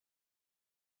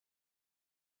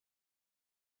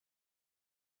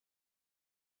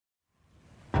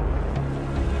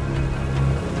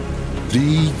3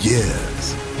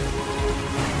 years.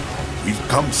 We've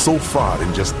come so far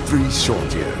in just 3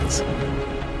 short years.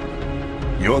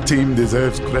 Your team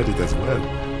deserves credit as well,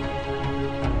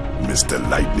 Mr.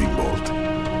 Lightning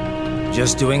Bolt.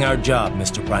 Just doing our job,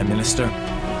 Mr. Prime Minister.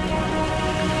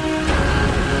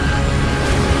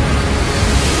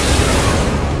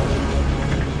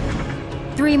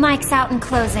 Three mics out and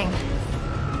closing.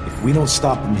 If we don't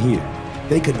stop them here,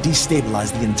 they could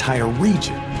destabilize the entire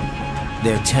region.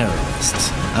 They're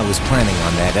terrorists. I was planning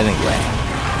on that anyway.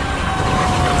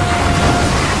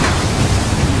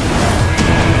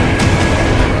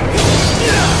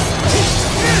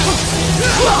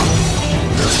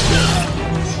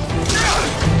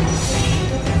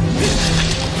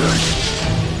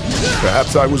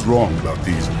 Perhaps I was wrong about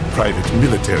these private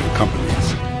military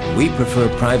companies. We prefer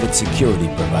private security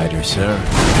providers, sir.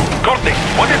 Courtney,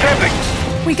 what is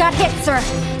happening? We got hit, sir.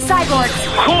 Cyborgs.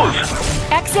 Whose?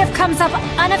 XF comes up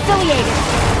unaffiliated.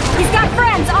 He's got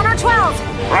friends on our 12.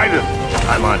 Raiden.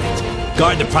 I'm on it.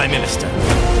 Guard the Prime Minister.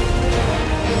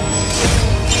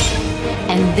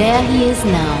 And there he is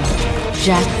now,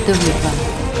 Jack the Ripper.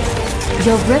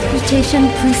 Your reputation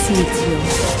precedes you.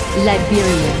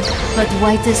 Liberian, but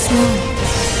white as snow.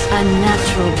 A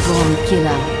natural-born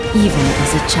killer, even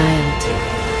as a child.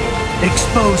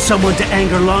 Expose someone to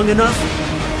anger long enough,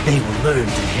 they will learn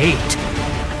to hate.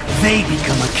 They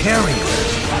become a carrier.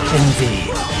 Envy,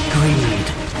 greed,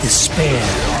 despair.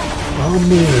 All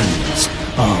means,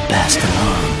 all passed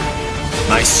along.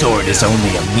 My sword is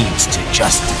only a means to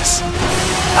justice.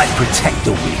 I protect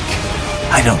the weak.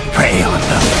 I don't prey on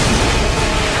them.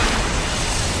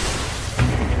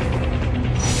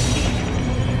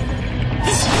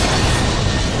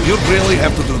 You really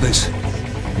have to do this?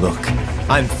 Look,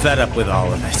 I'm fed up with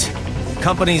all of it.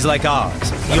 Companies like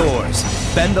ours, yours,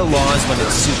 bend the laws when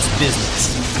it suits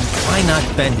business. Why not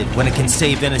bend it when it can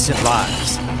save innocent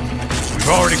lives? We've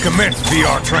already commenced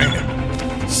VR training.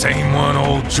 Same one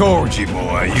old Georgie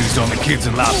boy used on the kids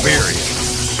in Liberia.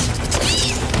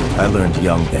 I learned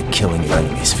young that killing your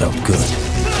enemies felt good.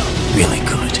 Really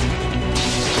good.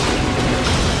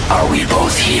 Are we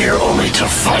both here only to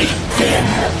fight, then?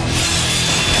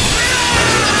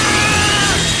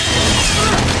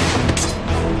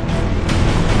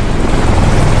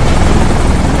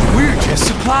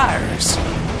 Suppliers.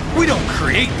 We don't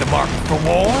create the market for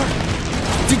war.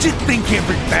 Did you think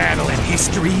every battle in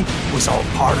history was all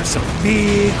part of some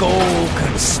big old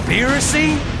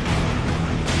conspiracy?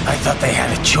 I thought they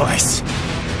had a choice.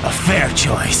 A fair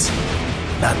choice.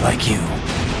 Not like you.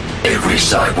 Every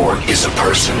cyborg is a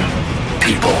person.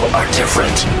 People are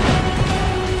different.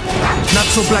 Not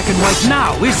so black and white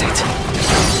now, is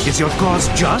it? Is your cause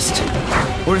just?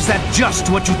 Or is that just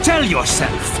what you tell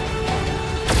yourself?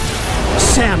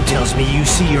 Sam tells me you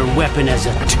see your weapon as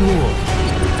a tool.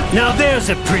 Now there's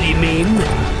a pretty meme.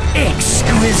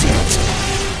 Exquisite.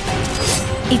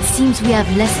 It seems we have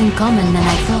less in common than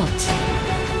I thought.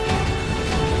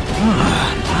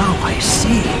 Now I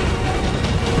see.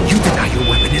 You deny your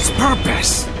weapon its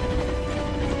purpose.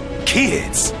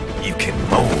 Kids, you can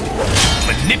mold,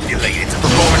 manipulate it to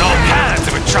performing all kinds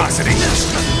of atrocities.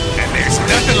 And there's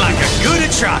nothing like a good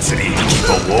atrocity to keep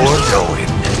a war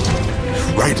going.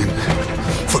 Raiden,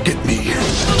 forget me.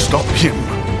 Stop him.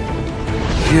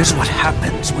 Here's what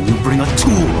happens when you bring a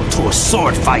tool to a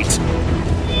sword fight.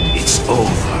 It's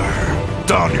over.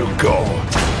 Down you go.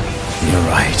 You're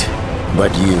right.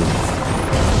 But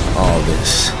all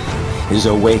this is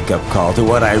a wake-up call to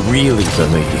what I really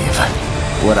believe.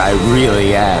 What I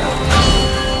really am.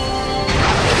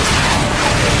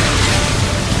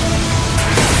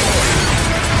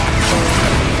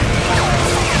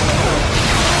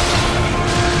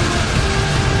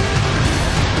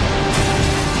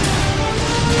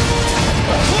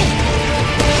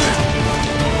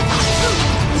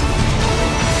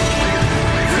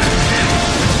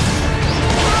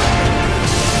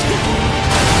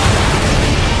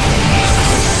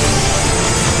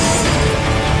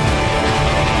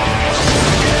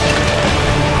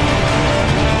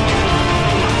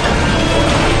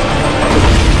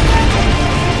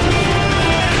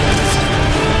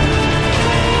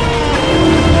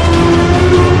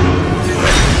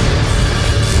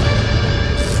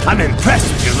 I'm impressed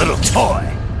with your little toy.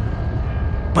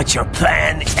 But your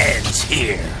plan ends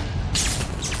here.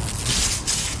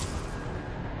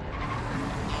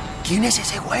 ¿Quién es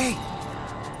ese güey?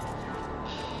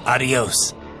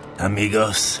 Adios,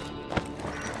 amigos.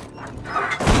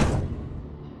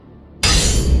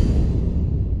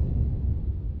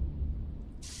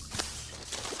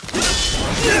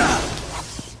 Yeah!